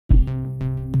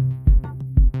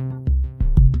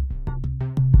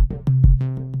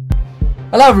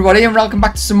Hello everybody and welcome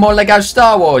back to some more Lego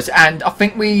Star Wars, and I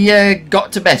think we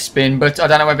got to Bespin, but I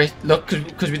don't know whether look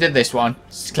because we did this one.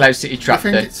 It's Cloud City Trap.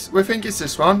 We think it's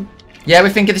this one. Yeah, we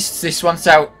think it's this one.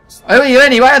 So, who are you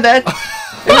anyway? There.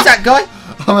 Who's that guy?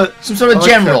 Some sort of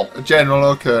general. A general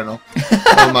or colonel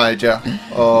or major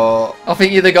or. I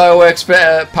think you're the guy who works for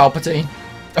Palpatine.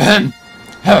 And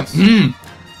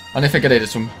I think I needed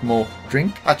some more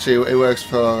drink. Actually, it works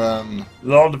for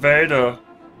Lord Vader.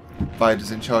 Vader's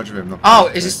in charge of him.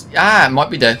 Oh, is this? Ah, it might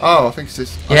be there. Oh, I think it's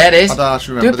this. Yeah, it is. I don't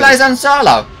actually remember. Do it plays on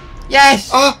Solo? Yes.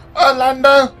 Oh,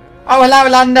 Lando. Oh, hello,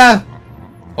 Lando.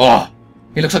 Oh,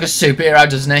 he looks like a superhero,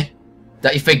 doesn't he?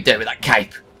 That you think there with that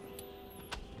cape.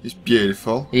 He's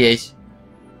beautiful. He is.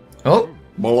 Oh.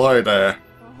 Below there.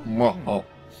 Oh.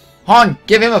 Han,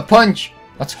 give him a punch.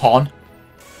 That's Han.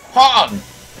 Han,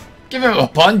 give him a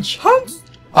punch. Han.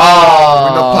 Oh,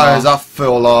 we're not playing that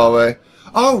full, are we?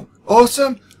 Oh,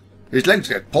 awesome. His legs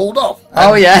get pulled off.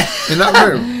 Oh, yeah. In that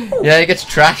room. Yeah, he gets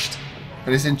trashed.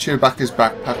 And he's in Chewbacca's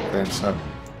backpack then, so.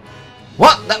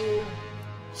 What?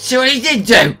 See what he did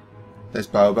do? There's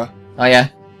Boba. Oh, yeah.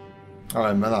 I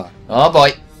remember that. Oh,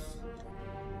 boy.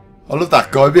 I love that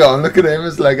guy behind. Look at him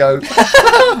as Lego.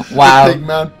 Wow. Big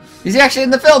man. Is he actually in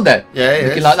the film then? Yeah, he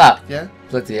Looking is. like that? Yeah.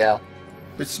 Bloody hell.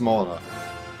 A bit smaller.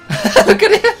 Look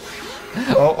at him.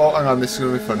 Oh, hang on. This is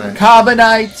going to be funny.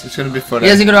 Carbonate. It's going to be funny.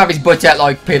 He isn't going to have his butt out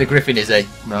like Peter Griffin, is he?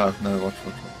 No, watch.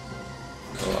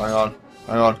 Oh,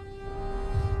 hang on.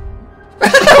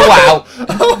 Wow.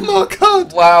 Oh my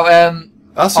god. Wow,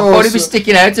 That's I awesome. thought he was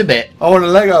sticking out a bit. I want a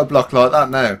Lego block like that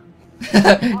now.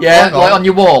 Yeah, Hang like on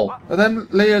your wall. And then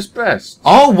Leah's breasts.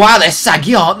 Oh, wow, they're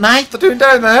saggy, aren't they? What are doing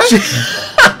down there?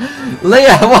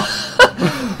 Leah,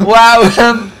 wow,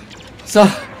 so,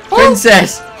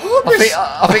 princess,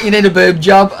 I think you need a boob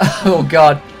job. Oh,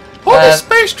 God. This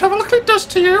space travel, look what it does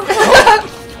to you.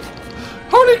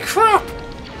 Holy crap.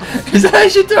 Is that how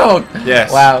she talk?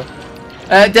 Yes. Wow.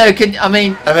 Dude,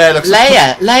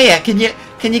 Leia,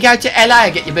 can you go to LA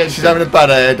and get your boobs? She's having a bad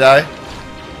hair day.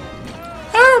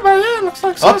 Oh, my hair looks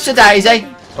like Up to Daisy.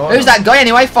 Oh, Who's that guy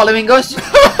anyway following us? Oi.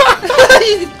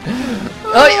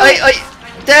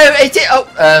 Dude, eat it. Oh,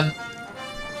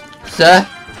 sir.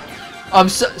 I'm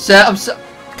so.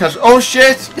 Oh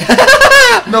shit!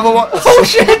 Another one. Oh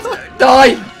shit!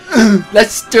 Die!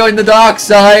 Let's join the dark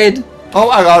side.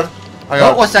 Oh, hang on.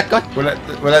 Oh, what's that got? We'll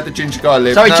let the ginger guy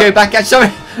live. Sorry, no. Chewbacca.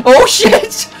 Sorry. Oh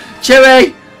shit!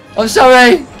 Chewie, I'm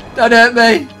sorry. Don't hurt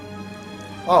me.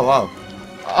 Oh wow.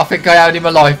 I think I owed him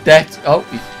a life debt.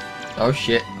 Oh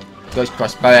shit! Guy's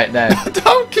crossbow out now.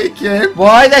 Don't kick him.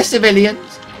 Why? They're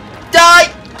civilians.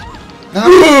 Die!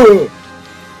 No.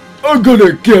 I'm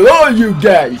gonna kill all you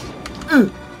guys.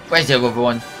 Where's the other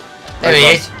one? There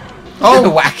he is. Oh,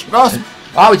 whack. Ross.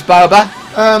 Oh, it's Boba.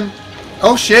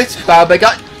 Oh shit. Boba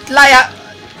got Leia.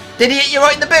 Did he hit you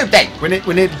right in the boob then?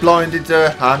 We need blinded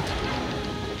hand.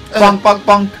 Bonk, bonk,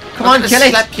 bonk. Come on, kill it.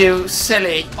 Slap you,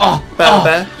 silly. Oh,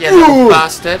 Boba, you little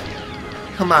bastard.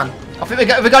 Come on. I think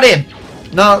we got him.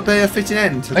 No, they're fitting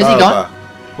in to Where's he gone?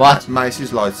 What? That's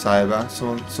Mace's lightsaber.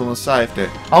 Someone saved it.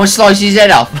 I want to slice his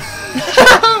head off.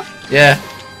 Yeah.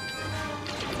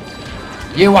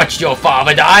 You watched your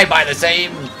father die by the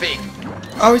same thing.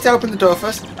 Oh, he's opened the door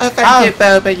first. Oh, thank you,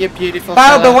 Boba, you beautiful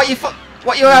Boba, fella.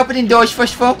 what you opening doors for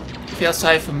us for? Feel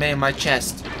sorry for me in my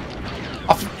chest.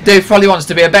 Dude probably wants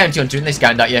to be a bounty hunter in this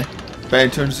game, don't you?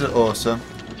 Bounty hunters are awesome.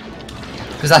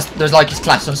 Because there's like his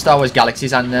class on Star Wars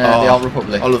Galaxies and the Old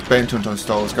Republic. I love bounty hunter on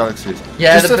Star Wars Galaxies.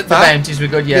 Yeah, the bounties were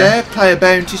good, yeah. Yeah, player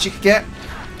bounties you could get.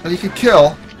 And you could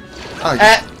kill.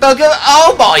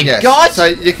 Oh my god! So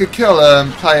you could kill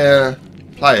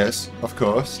players, of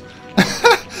course.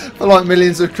 For like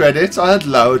millions of credits. I had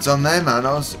loads on there, man.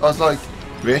 I was like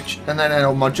rich. And then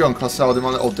all my junk I sold in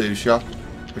my little do shop.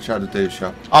 Which had a do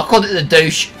shop. I called it the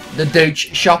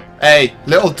douche shop. Hey,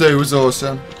 little do was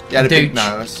awesome. He had a big Douche.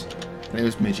 nose. And he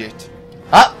was midget.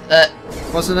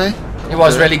 He Wasn't he?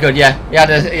 was really good, yeah. He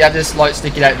had a slight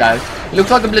sticking out now. He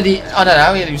looked like a bloody, I don't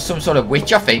know, he was some sort of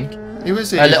witch, I think. He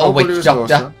was a little witch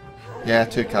doctor. Awesome. Yeah,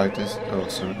 2 characters.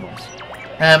 Awesome it was.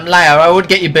 Leia, I would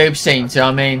get your boobs seen, so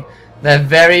I mean, they're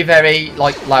very, very,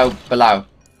 like, low below.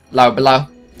 Low below.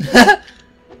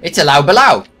 It's a low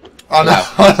below. I know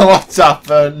what's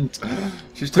happened.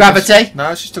 Gravity?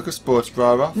 No, she's took a sports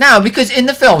bra off. No, because in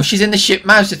the film, she's in the ship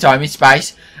most of the time in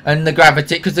space, and the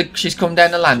gravity, because she's come down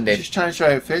to landing. She's changed her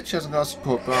outfit, she hasn't got a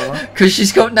support bra on. Because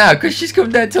she's come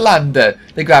down to land,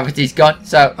 the gravity's gone,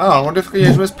 so... Oh, I wonder if we can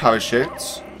use them as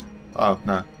parachutes. Oh,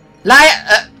 no.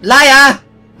 Leia!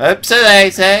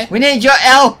 Absolutely. We need your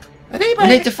help! We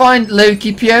need to find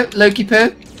Lukey Poo.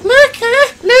 Lukey?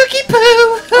 Lukey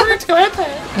Poo! I need to go out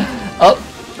there. Oh,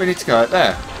 We need to go out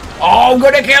there. Oh, I'm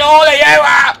gonna kill all of you!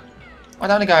 Why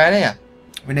don't I go out here?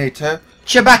 We need to.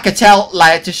 Chewbacca, tell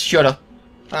Leia to shut up.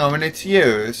 Hang on, we need to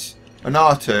use an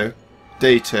R2,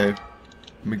 D2,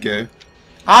 Magoo.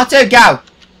 R2, go!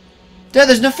 Dude,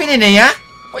 there's nothing in here.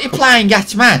 What are you playing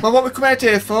at, man? Well, what we come out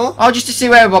here for? Oh, just to see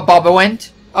where Bobba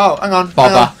went. Oh, hang on.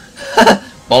 Bobba.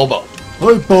 Bobba.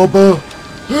 Hey, Bobba.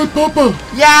 Hey, Bobba.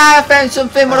 Yeah, I found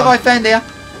something. What have I found here?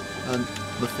 And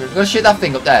nothing. I'm gonna shoot that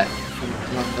thing up there.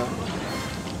 Lando.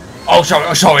 Oh,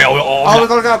 sorry. Oh, we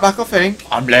gotta go back, I think.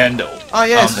 I'm Lando. Oh,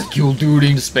 yes. I'm the cool dude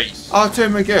in space. R2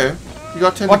 Magoo. You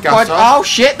gotta turn the gas What? off. Oh,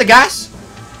 shit, the gas.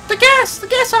 The gas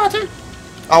R2.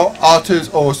 Oh,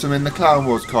 R2's awesome in the Clown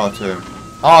Wars cartoon.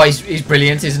 Oh, he's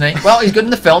brilliant, isn't he? Well, he's good in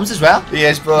the films as well. He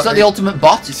is, but He's like the ultimate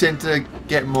bot. you seem to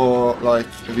get more like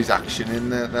of his action in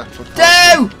the actual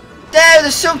cartoon. No!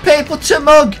 There's some people to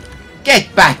mug.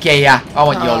 Get back here. I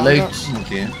want your loot.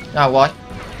 Oh, why?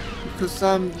 Because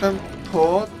they're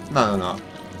poor. No.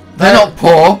 They're not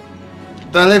poor.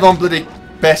 They live on bloody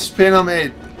Bespin. I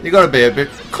mean, you gotta be a bit.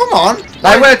 Come on.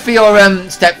 They work for your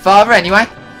stepfather anyway.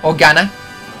 Organa.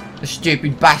 The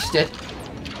stupid bastard.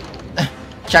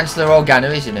 Chancellor Organa,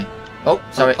 isn't he? Oh,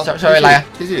 sorry, sorry, Leia.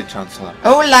 Is he a Chancellor?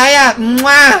 Oh, Leia.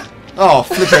 Mwah. Oh,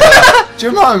 flip it. Do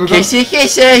you mind? Kissy,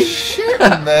 kissy. Shit,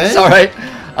 man. Sorry.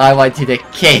 I wanted a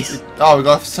kiss. Oh, we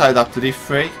gotta say that bloody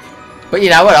freak. But you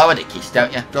know what? I want a kiss,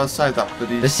 don't you? Gotta say that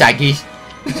bloody. The saggies.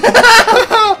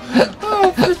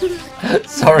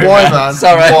 Sorry, Why, man.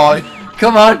 Sorry. Why?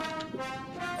 Come on.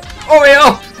 Hurry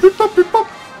up.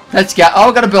 Let's go. Oh,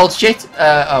 I've got to build shit.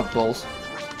 Oh, balls.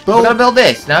 I've got to build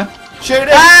this, no? Shoot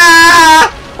it.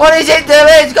 Ah! What is it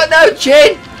doing? It's got no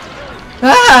chin.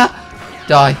 Ah!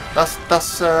 Die.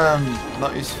 That's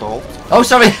not his fault. Oh,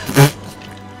 sorry.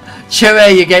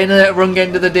 Chewie, you're getting the wrong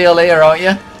end of the deal here, aren't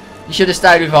you? You should have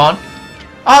stayed with on.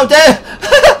 Oh, dude.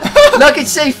 Look,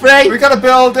 it's C3. We gotta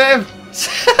build him.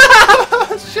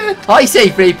 Shit. Hi,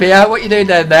 C3PO. What you doing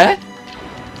down there?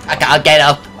 I can't get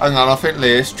up. Hang on, I think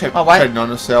Leia's Oh, wait. treading on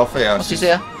herself here. What's this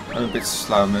here? And a bit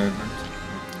slow movement.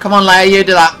 Come on, Leia, you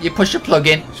do that. You push the plug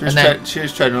in. She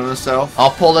was treading on herself.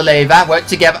 I'll pull the lever. Work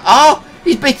together. Oh,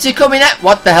 these bits are coming out.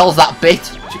 What the hell's that bit?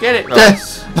 Did you get it?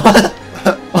 Nice.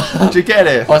 Did you get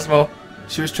it? What's more?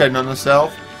 She was treading on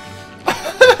herself.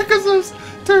 Because there's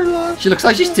too low. She looks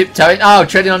like she's tiptoeing. Oh,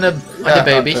 treading on the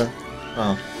babies.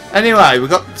 Oh. Anyway, we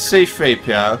got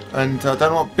C3PO, and I don't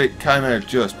know what bit came out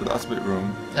just, but that's a bit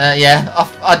wrong. Yeah,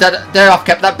 I've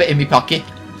kept that bit in my pocket.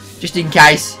 Just in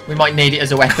case. We might need it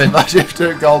as a weapon. Imagine if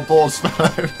two gold balls fell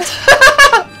out.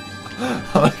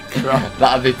 Oh, crap.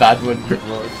 That'd be bad, wouldn't it?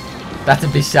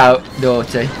 That'd be so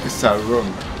naughty. It's so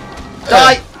wrong.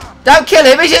 Die! Don't kill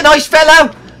him, he's a nice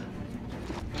fellow!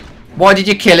 Why did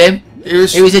you kill him? He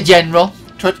was a general.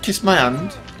 Tried to kiss my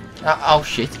hand. Oh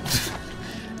shit.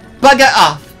 Bugger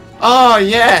off! Oh,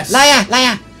 yes!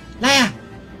 Leia!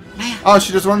 Oh,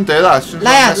 she doesn't want to do that. She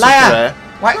Leia!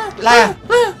 Wait, Leia!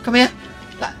 Come here!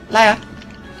 Leia!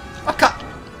 I can't...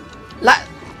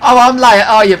 Oh, I'm Leia!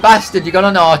 Oh, you bastard! You got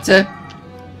an R2.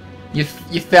 You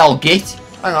fell git.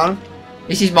 Hang on.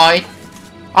 This is mine.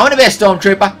 I want to be a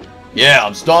stormtrooper. Yeah,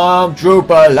 I'm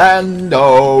Stormtrooper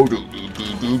Lando.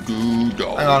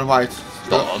 Hang on, wait.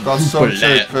 Got some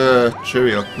Super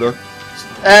Chewie up, look.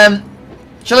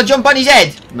 Shall I jump on his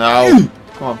head? No.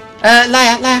 Come on.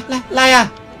 Leia.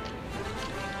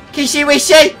 Kissy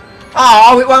wishy.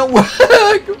 Oh, it won't work.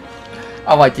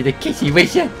 Oh, I did a kissy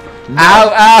wishy. No.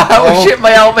 Ow, oh. Shit,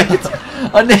 my helmet.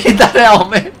 I need that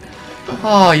helmet.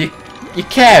 Oh, you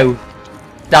cow.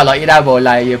 Don't like you now, boy,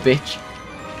 Leia, you bitch.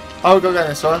 Oh, go get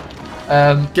this one.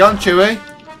 Get on, Chewie.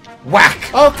 Whack.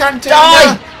 Oh, can't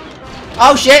die.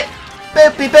 Oh, shit.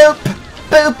 Boopy boop.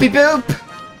 Boopy boop.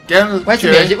 Get on, Where's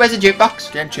Chewie. the music? Where's the jukebox?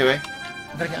 Get on, Chewie.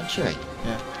 I'm gonna get on Chewie.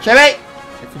 Yeah. Chewie.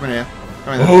 Come in here.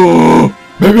 Come in here.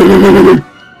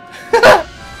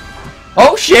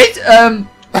 Oh shit!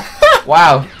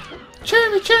 Wow.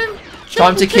 Chewie.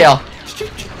 Time to kill.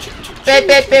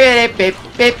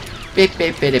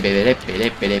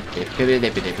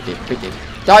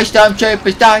 Die,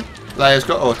 stormtroopers, die! Leia's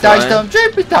got auto Die, aim.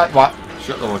 stormtroopers, die! What? She's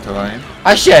got auto aim.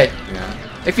 Oh shit! Yeah.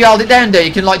 If you hold it down there,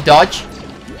 you can like dodge.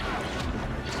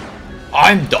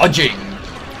 I'm dodging.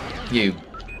 You.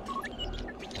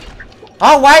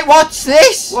 Oh wait, what's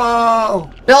this? Whoa!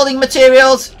 Building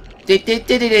materials. There you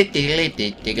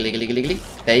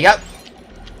go.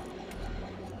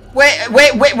 Wait,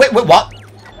 what?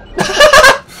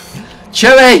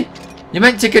 Chewie! You're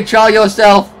meant to control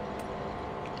yourself.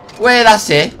 Wait, that's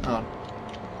it. Oh.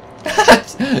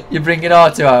 You're bringing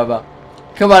R2 over.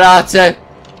 Come on, R2.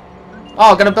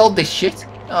 Oh, I've got to build this shit.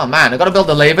 Oh man, I've got to build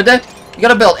the lever, dude. You got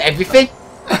to build everything.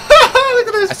 Look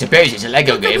at this I suppose it's a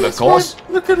Lego game, of course.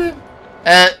 Look at him.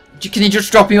 Can you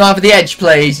just drop him over the edge,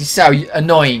 please? He's so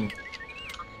annoying.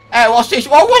 Hey, what's this?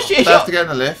 Oh, what's this? I have to get in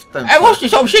the lift. Hey, what's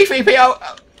this? Oh,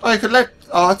 C3PO. Oh, you could let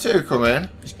R2 come in.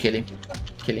 Just kill him.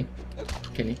 Kill him.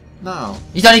 Kill him. No.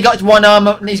 He's only got one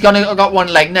arm. He's got one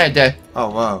leg now, dude. Oh,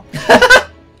 wow.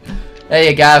 There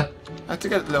you go. I have to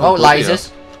get the little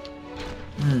lasers.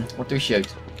 What do we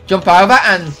shoot? Jump over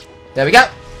and there we go.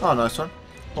 Oh, nice one.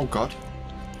 Oh, God.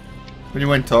 When you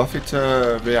went off, it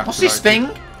reactivated. What's this thing?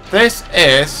 This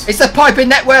is... It's the piping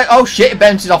network. Oh, shit. It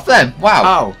bounces off them. Wow.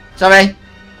 Oh. Sorry.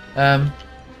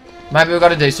 Maybe we've got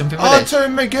to do something with this.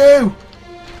 R2 Magoo!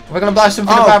 We're going to blow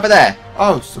something up over there.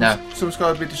 Oh, no. Something's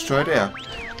got to be destroyed here.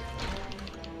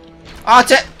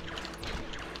 R2.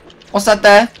 What's that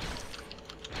there?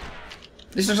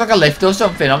 This looks like a lift or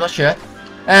something. I'm not sure.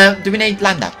 Do we need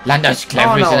Lando? Lando's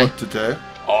clever, isn't he? What to do.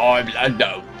 I'm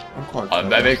Lando. I'm quite clever. I'm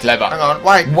very clever. Hang on,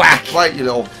 wait. Whack. Wait, you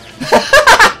little...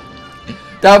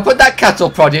 Don't put that cattle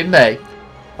prod in me.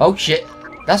 Oh, shit.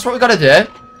 That's what we got to do.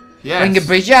 Yes. Bring a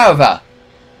bridge over.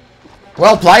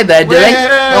 Well played there, Dewey.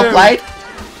 Well played.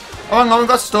 Oh, hang on, we've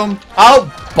got stum.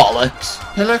 Oh, bollocks.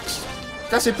 Hillocks.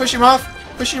 That's it, push him off.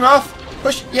 Push him off.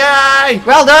 Push. Yay!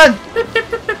 Well done.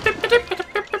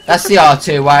 That's the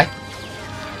R2 way.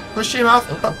 Push him off.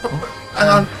 Hang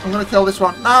on, I'm going to kill this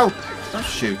one. No! Don't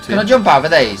shoot him. Can I jump over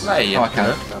these? There you I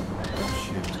can.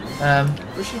 Don't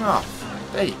shoot. Push him off.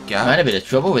 There you go. I'm in a bit of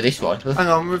trouble with this one. Hang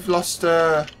on, we've lost...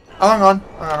 Oh, hang on.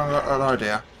 I've got an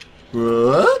idea.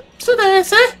 Whoops, there,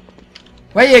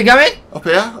 Where are you going? Up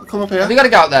here. Come up here. Have we got to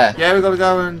go up there? Yeah, we've got to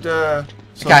go and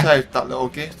sort out that little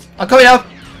git. I'm coming up.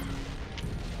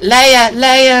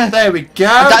 Leia. There we go.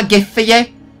 I've got a gift for you.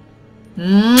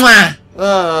 Mwah.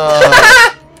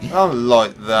 Oh, I don't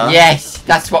like that. Yes,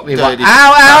 that's what we want. Dirty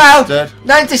Ow! bastard.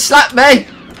 Don't to slap me.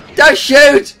 Don't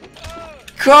shoot.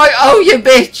 Cry. Oh, you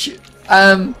bitch.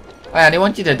 I only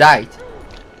want you to date.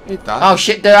 Need that. Oh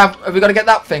shit, have we got to get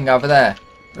that thing over there?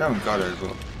 We haven't got it,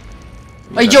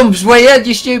 but... He jumps weird,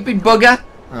 you stupid bugger.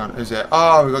 Hang on, is it?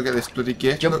 Oh, we've got to get this bloody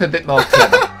git. Jump a bit more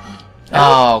clever.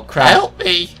 Oh crap. Help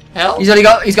me. Help.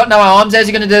 He's got no arms. How's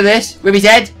he going to do this? With his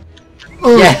head?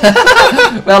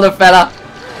 Yeah. Well done, fella.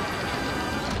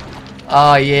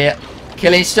 Oh yeah.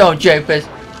 Killing stormtroopers.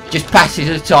 Just passes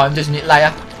the time, doesn't it,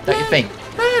 Leia? Don't you think?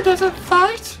 Leia doesn't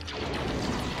fight.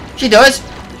 She does.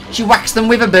 She whacks them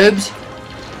with her boobs.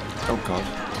 Oh god.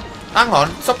 Hang on,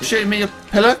 stop shooting me, you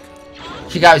pillock.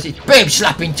 She goes, it's boob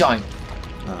slapping time.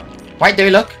 Oh. Wait, do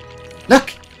we look?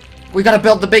 Look! We gotta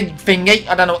build the big thingy.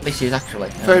 I don't know what this is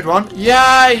actually. Third one.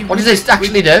 Yay! What does this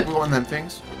actually do? We want them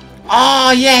things.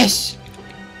 Oh, yes!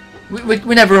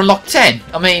 We never unlocked 10.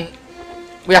 I mean,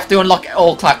 we have to unlock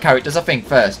all characters, I think,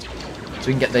 first. So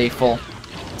we can get the full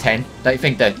 10. Don't you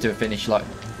think, Dave, to finish, like...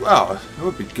 Well, it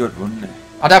would be good, wouldn't it?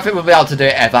 I don't think we'll be able to do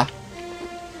it ever.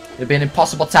 It'd be an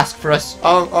impossible task for us.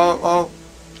 Oh.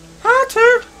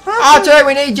 R2,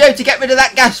 we need you to get rid of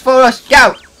that gas for us.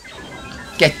 Go!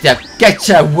 Get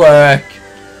to work.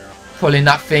 Pulling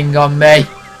that thing on me. I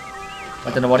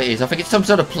don't know what it is. I think it's some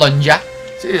sort of plunger.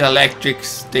 It's an electric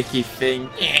sticky thing.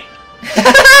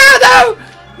 No!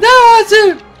 No,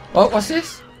 R2! Oh, what's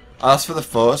this? Ask for the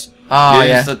force. Oh, Use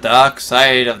yeah. the dark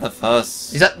side of the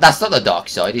force. Is that's not the dark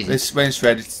side, is it? This when it's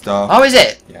ready to start. Oh, is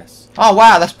it? Yes. Oh,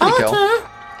 wow, that's pretty cool.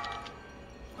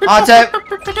 R2!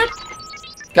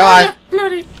 Go on.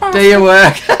 Do your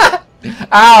work.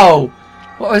 Ow!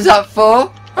 What was that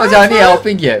for? I was only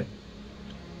helping you.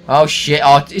 Oh shit,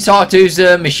 it's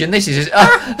R2's mission, this is it.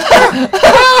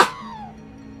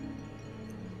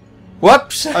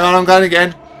 Whoops. Hang on, I'm going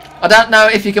again. I don't know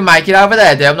if you can make it over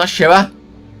there, dude. I'm not sure.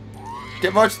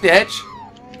 Get right to the edge.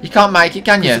 You can't make it,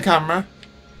 can you? Use the camera.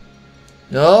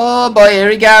 Oh boy, here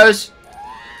he goes.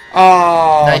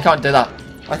 Oh. No, you can't do that.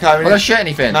 Okay, I don't shoot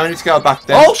anything. No, we need to go back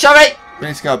there. Oh, sorry. We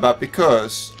need to go back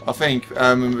because I think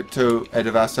we were too ahead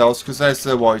of ourselves because there's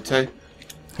the YT.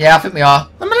 Yeah, I think we are.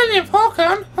 The Millennium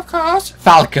Falcon, of course.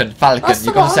 Falcon. That's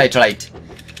You the gotta one. say it right.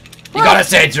 You gotta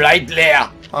say it right,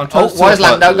 Leia. I'm trying Oh, to why is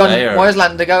talk Lando like gone? Leia. Why is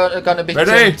Lando gonna be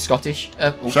Ready? Scottish?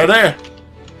 Show there.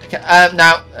 Okay,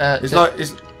 now, It's like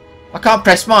it's. I can't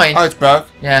press mine. Oh, it's broke.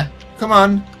 Yeah. Come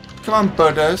on,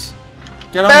 budders.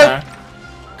 Get on Boop. there.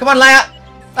 Come on, Leia.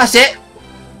 That's it.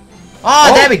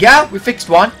 Oh, there we go. We fixed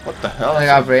one. What the hell? I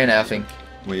go over here now, I think.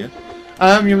 Weird.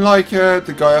 You like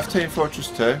the guy off Team Fortress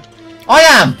 2? I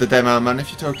am. The demo man,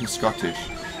 if you're talking Scottish.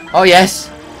 Oh,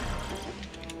 yes.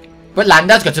 But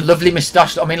Lando's got a lovely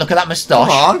moustache. I mean, look at that moustache.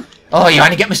 Come on. Oh, you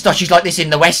only get moustaches like this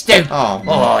in the West, too. Oh,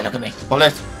 Oh, look at me.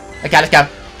 bullet. Okay, let's go.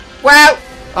 Wow.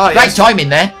 Oh, Great yes. timing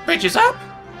there. Bridge is up.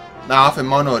 No, I think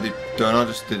mine already done. I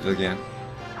just did it again.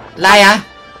 Leia.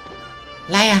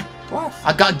 Leia, What?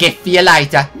 I got a gift for you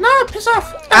later. No, piss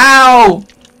off. Ow!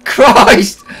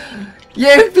 Christ!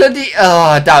 You bloody... Oh,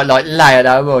 I don't like Leia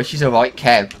no more. She's a right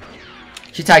cow.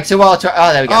 She takes a while to...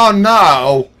 Oh, there we go. Oh,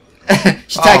 no.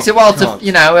 She takes a while God. to,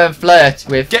 you know, flirt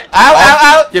with... Get Ow,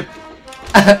 ow, You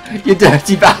ow! You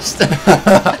dirty bastard.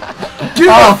 Get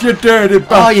off, you dirty bastard.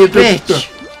 Oh, you bitch.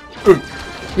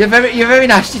 You're very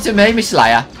nasty to me, Miss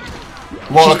Leia.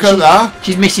 Well, look at that.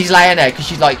 She's Mrs. Leia now, because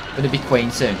she's, like, going to be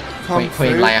queen soon. Queen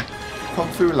through. Leia. Come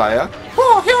through, Leia.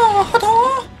 Oh, yeah,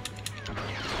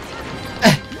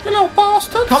 you little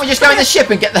bastard. Can't we just go in the ship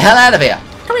and get the hell out of here?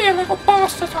 Come here, little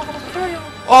bastard.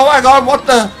 Oh my God! What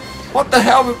the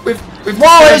hell with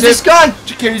Whoa, where's this guy?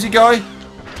 jacuzzi guy?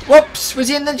 Whoops, was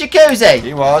he in the jacuzzi?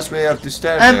 He was. We have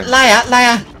disturbed him.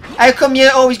 Leia, how come you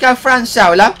always go France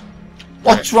solo?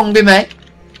 What's wrong with me?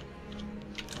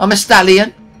 I'm a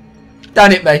stallion.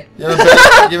 Don't hit me.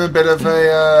 You're a bit of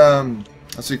a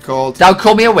what's it called? Don't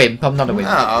call me a wimp. I'm not a wimp.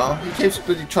 No, he keeps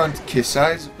bloody trying to kiss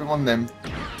her. He's one of them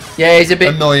Yeah, he's a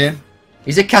bit. annoying.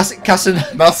 He's a That's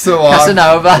the one.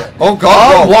 Casanova. Oh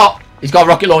God! Oh, what? He's got a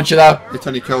rocket launcher though. It's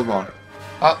only killed one.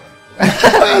 Oh.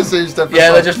 Yeah,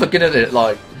 they're just looking at it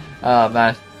like, oh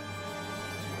man.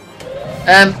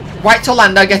 Wait till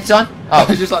Lando gets on. Oh,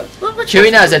 He's just like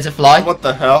Chewie knows how to fly. What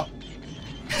the hell?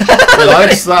 He Look at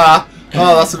likes it. that.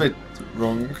 Oh, that's a bit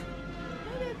wrong.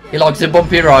 He likes a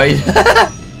bumpy ride.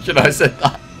 Should I have said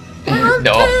that?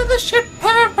 No. The ship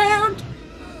around.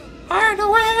 I know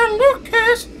where Luke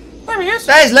is. There he is.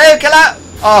 There's Luke, hello.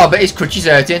 Oh, but his crutch is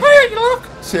hurting. There you look.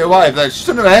 See a wave there. She's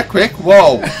under there, quick.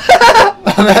 Whoa.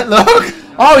 And then look.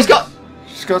 Oh, he's got.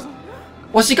 She's got.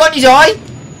 What's he got in his eye?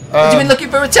 Has he been looking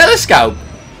for a telescope?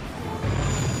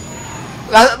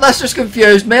 That's just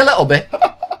confused me a little bit.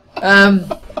 I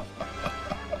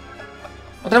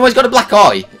don't know why he's got a black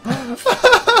eye.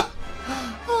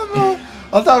 Oh no.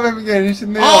 I don't remember getting it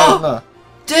in the Oh.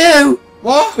 Dude!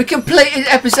 What? We completed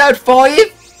episode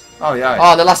 5. Oh yeah.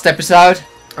 Oh, the last episode.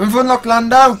 We've unlocked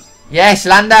Lando. Yes,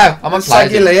 Lando. I'm on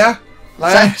Saggy Leia.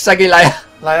 Saggy Leia.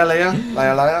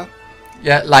 Leia.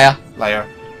 Yeah, Leia. Leia.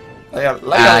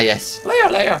 Ah, yes.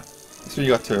 Leia. So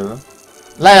you got two of them.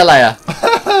 Leia.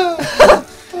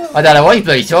 I don't know what you're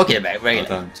bloody talking about, I really.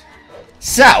 don't.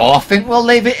 So, I think we'll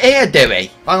leave it here, do we?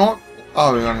 Hang on.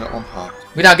 Oh, we only got one part.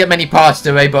 We don't get many parts,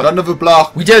 do we? Got But another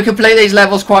block. we do complete these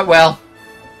levels quite well.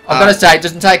 I've got to say, it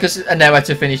doesn't take us an hour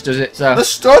to finish, does it? So. The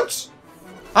studs.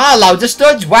 Ah, loads of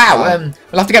studs. Wow. Oh.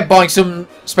 We'll have to get buying some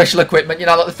special equipment, you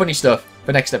know, like the funny stuff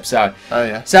for next episode. Oh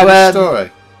yeah. So, Finish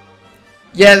story.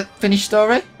 Yeah, finish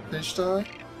story? Finish story.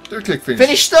 Do click finish.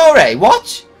 Finish story?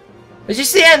 What? Is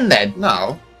this the end then?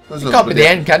 No. There's It can't be the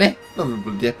end, can it? Another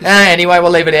bloody episode. Anyway,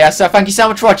 we'll leave it here. So thank you so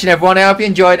much for watching, everyone. I hope you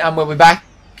enjoyed, and we'll be back.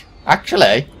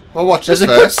 Actually, Well, watch there's this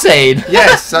a good first. scene.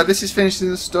 Yes, so this is finishing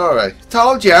the story.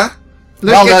 Told ya.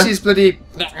 Luke Well gets done. his bloody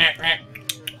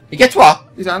He gets what?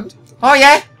 his hand. Oh,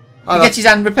 yeah. Oh, He gets his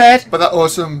hand repaired. But that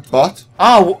awesome bot.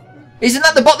 Oh, isn't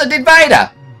that the bot that did Vader?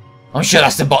 I'm sure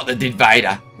that's the bot that did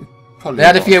Vader. Probably They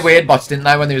had a bots. few weird bots, didn't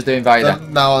they, when they was doing Vader?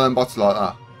 No, them bots like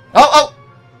that. Oh!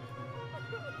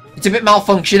 It's a bit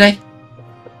malfunctioning.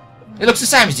 It looks the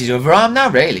same as his other arm now,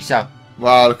 really, so.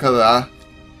 Wow, look at that.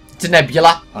 It's a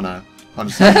nebula. I know. I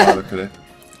understand why. Look at it.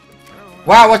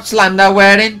 Wow, what's Lando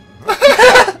wearing?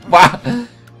 Wow.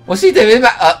 What's he doing?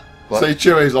 What? See,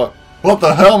 Chewie's like, what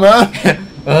the hell, man?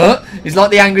 He's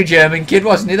like the angry German kid,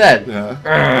 wasn't he then?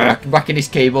 Yeah. Whacking his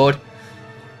keyboard.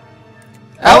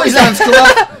 Oh, his hand's come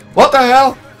off. What the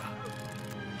hell?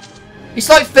 It's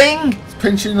like Thing. It's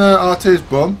pinching R2's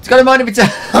bum. It's got a mind of its own.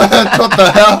 What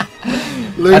the hell?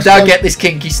 I don't get this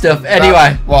kinky stuff.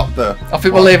 Anyway, What the? I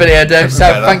think we'll leave it here, dude. So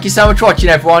Better. thank you so much for watching,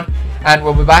 everyone, and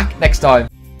we'll be back next time.